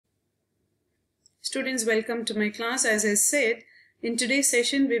Students, welcome to my class. As I said, in today's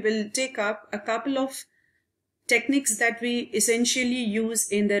session, we will take up a couple of techniques that we essentially use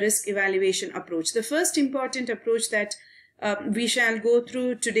in the risk evaluation approach. The first important approach that we shall go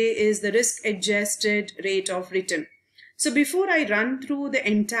through today is the risk-adjusted rate of return. So before I run through the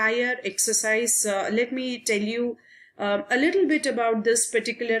entire exercise, let me tell you a little bit about this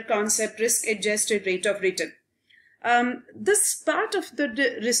particular concept, risk-adjusted rate of return. This part of the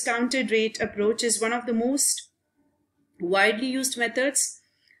discounted rate approach is one of the most widely used methods,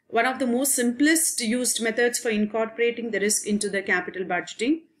 one of the most simplest used methods for incorporating the risk into the capital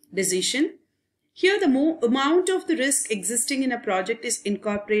budgeting decision. Here, the amount of the risk existing in a project is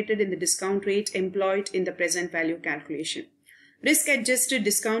incorporated in the discount rate employed in the present value calculation. Risk-adjusted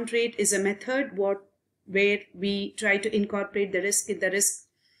discount rate is a method where we try to incorporate the risk in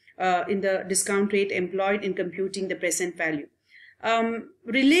the discount rate employed in computing the present value.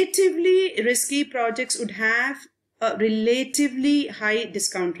 Relatively risky projects would have a relatively high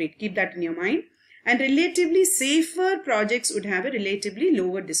discount rate. Keep that in your mind. And relatively safer projects would have a relatively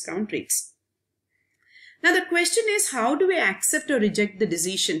lower discount rates. Now the question is, how do we accept or reject the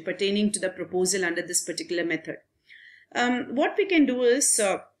decision pertaining to the proposal under this particular method? What we can do is,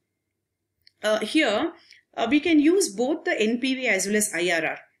 here we can use both the NPV as well as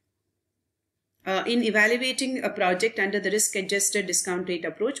IRR. In evaluating a project under the risk-adjusted discount rate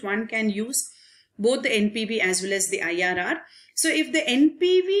approach, one can use both the NPV as well as the IRR. So if the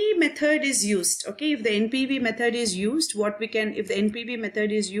NPV method is used, okay, if the NPV method is used, what we can do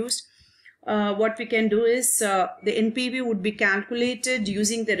is the NPV would be calculated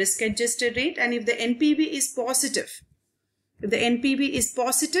using the risk-adjusted rate, and if the NPV is positive,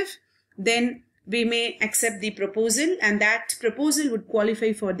 then we may accept the proposal, and that proposal would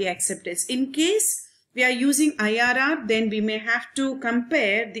qualify for the acceptance. In case we are using IRR, then we may have to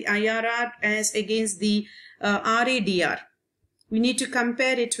compare the IRR as against the RADR. We need to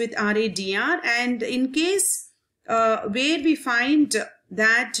compare it with RADR, and in case where we find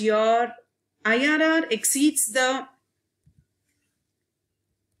that your IRR exceeds the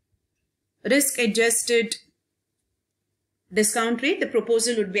risk-adjusted discount rate, the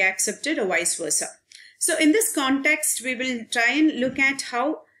proposal would be accepted, or vice versa. So in this context, we will try and look at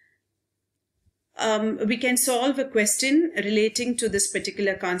how we can solve a question relating to this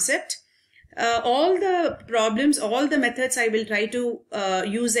particular concept. All the problems, all the methods, I will try to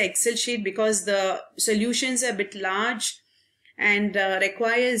use the Excel sheet because the solutions are a bit large and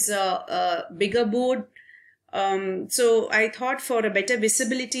requires a bigger board. So I thought for a better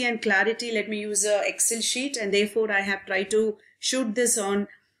visibility and clarity, let me use a Excel sheet, and therefore I have tried to shoot this on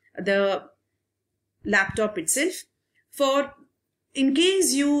the laptop itself. In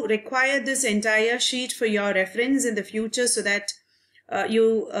case you require this entire sheet for your reference in the future, so that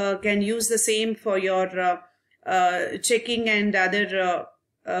you can use the same for your checking and other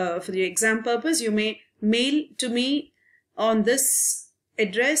for the exam purpose, you may mail to me on this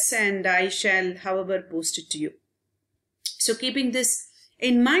address and I shall, however, post it to you. So keeping this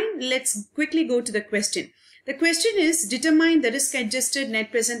in mind, let's quickly go to the question. The question is, determine the risk-adjusted net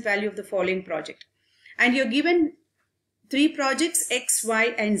present value of the following project. And you're given 3 projects, X,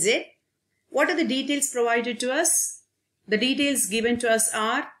 Y, and Z. What are the details provided to us? The details given to us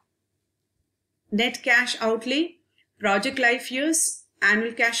are net cash outlay, project life years,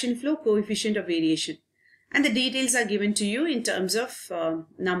 annual cash inflow, coefficient of variation. And the details are given to you in terms of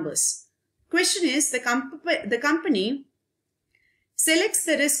numbers. Question is, the company selects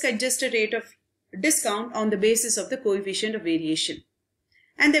the risk-adjusted rate of discount on the basis of the coefficient of variation.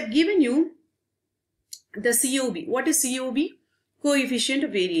 And they've given you the COV. What is COV? Coefficient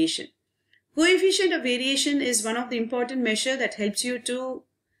of variation. Coefficient of variation is one of the important measures that helps you to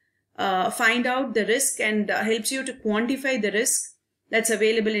find out the risk and helps you to quantify the risk that's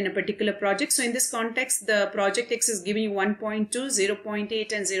available in a particular project. So in this context, the project X is giving you 1.2,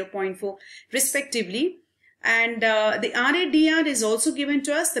 0.8 and 0.4 respectively. And the RADR is also given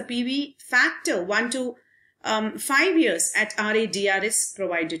to us. The PV factor 1 to 5 years at RADR is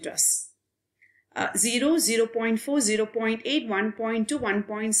provided to us. 0, 0.4, 0.8, 1.2,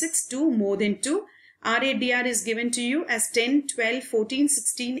 1.6, 2, more than 2. RADR is given to you as 10, 12, 14,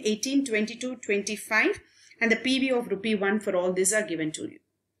 16, 18, 22, 25. And the PV of ₹1 for all these are given to you.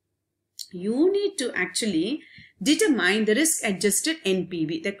 You need to actually determine the risk-adjusted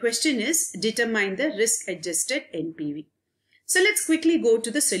NPV. The question is, determine the risk-adjusted NPV. So let's quickly go to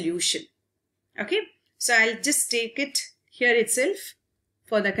the solution. Okay. So I'll just take it here itself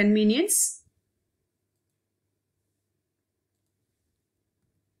for the convenience.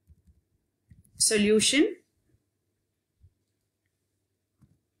 Solution.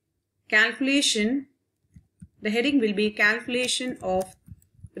 calculation, the heading will be calculation of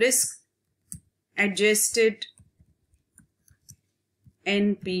risk adjusted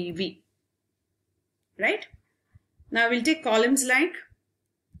NPV, right? Now we'll take columns like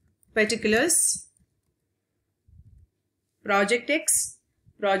particulars, project X,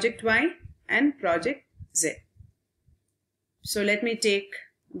 project Y, and project Z. So let me take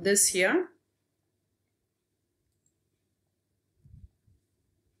this here.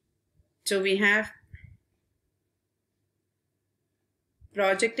 So we have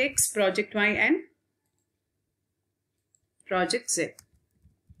project X, project Y, and project Z.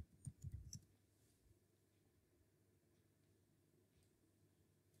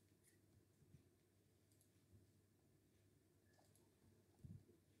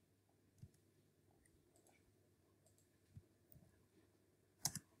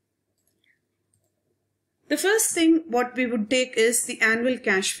 The first thing what we would take is the annual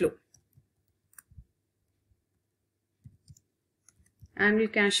cash flow. Annual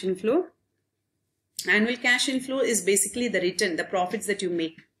cash inflow. Annual cash inflow is basically the return, the profits that you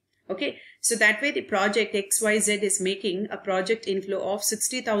make. Okay, so that way the project XYZ is making a project inflow of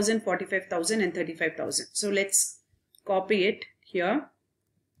 60,000, 45,000 and 35,000. So let's copy it here,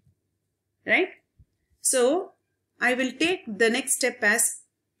 right? So I will take the next step as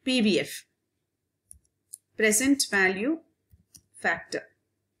PVF, present value factor,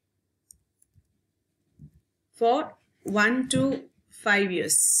 for 1 to 5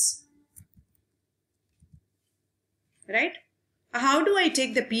 years, right? How do I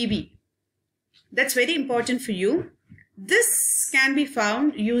take the PV? That's very important for you. This can be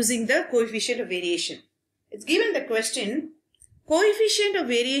found using the coefficient of variation. It's given the question, coefficient of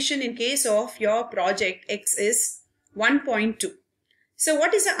variation in case of your project X is 1.2. So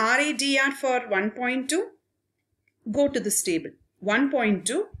what is the RADR for 1.2? Go to this table.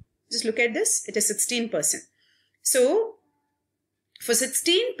 1.2, just look at this, it is 16%. So for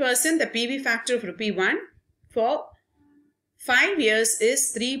 16%, the PV factor of ₹1 for 5 years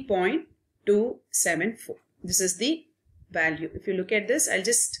is 3.274. This is the value. If you look at this, I'll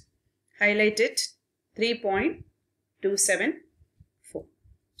just highlight it, 3.274.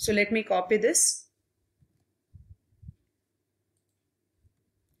 So let me copy this.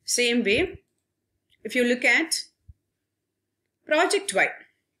 Same way, if you look at project Y,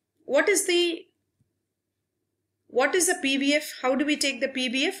 what is the PVF? How do we take the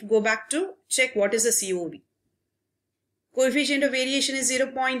PVF? Go back to check what is the COV. Coefficient of variation is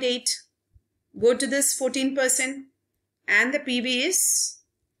 0.8. Go to this 14% and the PV is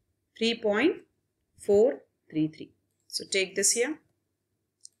 3.433. So take this here,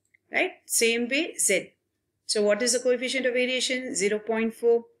 right? Same way Z. So what is the coefficient of variation?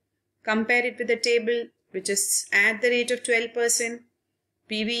 0.4. Compare it with the table which is at the rate of 12%.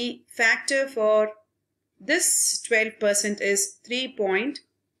 PV factor for this 12% is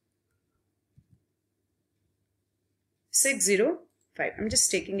 3.605. I'm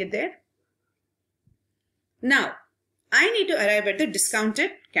just taking it there. Now, I need to arrive at the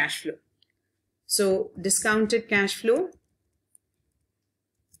discounted cash flow. So, discounted cash flows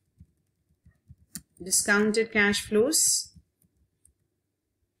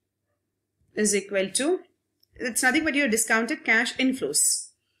is equal to, it's nothing but your discounted cash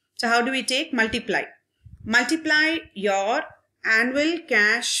inflows. So, how do we take? Multiply. Multiply your annual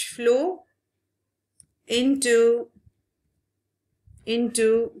cash flow into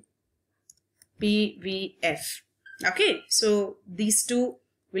PVF. Okay, so these two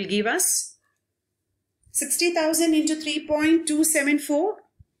will give us 60,000 into 3.274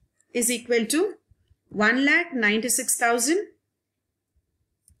 is equal to 1,96,000.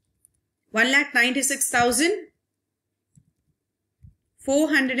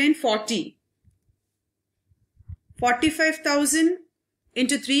 1,96,440. 45,000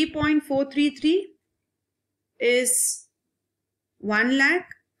 into 3.433 is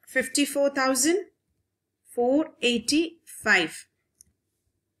 1,54,485.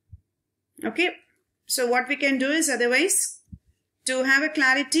 Okay, so what we can do is, otherwise, to have a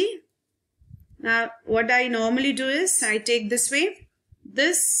clarity, now what I normally do is I take this way,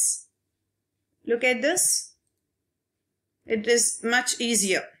 this, look at this, it is much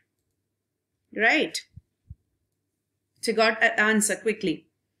easier, right, to got an answer quickly.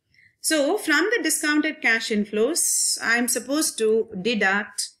 So from the discounted cash inflows, I am supposed to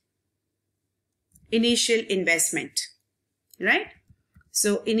deduct initial investment, right?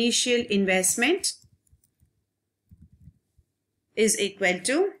 So initial investment is equal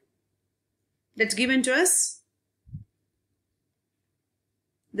to, that's given to us,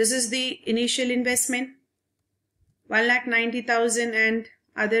 this is the initial investment, 1,90,000 and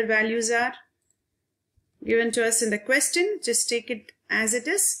other values are given to us in the question. Just take it as it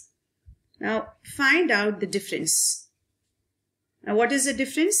is. Now find out the difference. Now what is the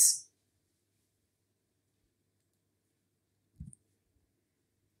difference?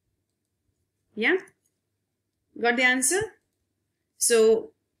 Yeah? Got the answer?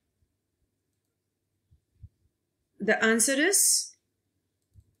 So the answer is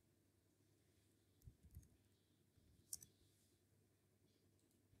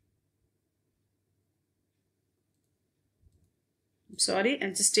sorry,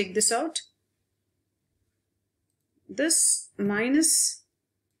 I'll just take this out. This minus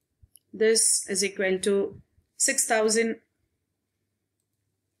this is equal to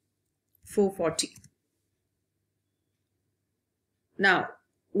 6,440. Now,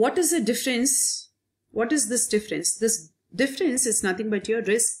 what is the difference? What is this difference? This difference is nothing but your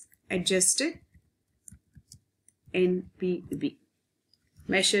risk adjusted NPV,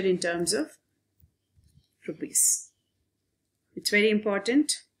 measured in terms of rupees. It's very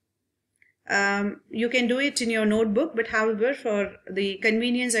important. You can do it in your notebook, but however, for the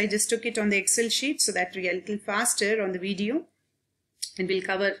convenience, I just took it on the Excel sheet so that we are a little faster on the video, and we'll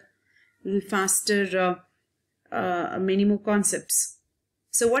cover a little faster many more concepts.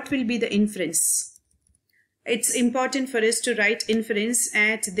 So what will be the inference? It's important for us to write inference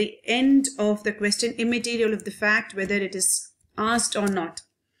at the end of the question, immaterial of the fact whether it is asked or not.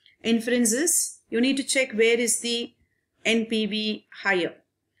 Inference is, you need to check where is the NPV higher.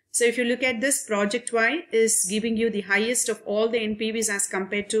 So if you look at this, project Y is giving you the highest of all the NPVs as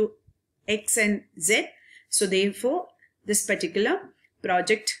compared to X and Z. So therefore, this particular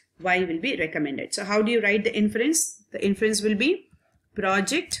project Y will be recommended. So how do you write the inference? The inference will be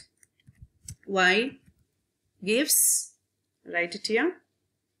project Y gives, write it here,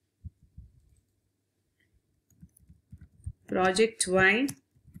 project Y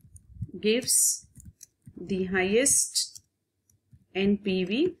gives the highest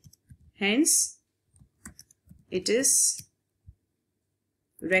NPV, hence it is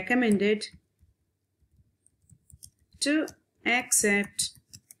recommended to accept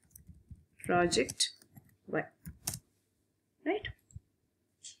project Y, right?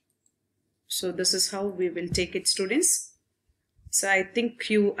 So this is how we will take it, students. So I think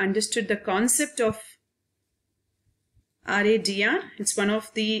you understood the concept of RADR. It's one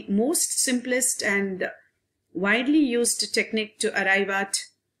of the most simplest and widely used technique to arrive at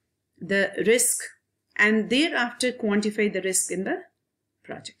the risk and thereafter quantify the risk in the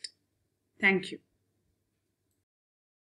project. Thank you.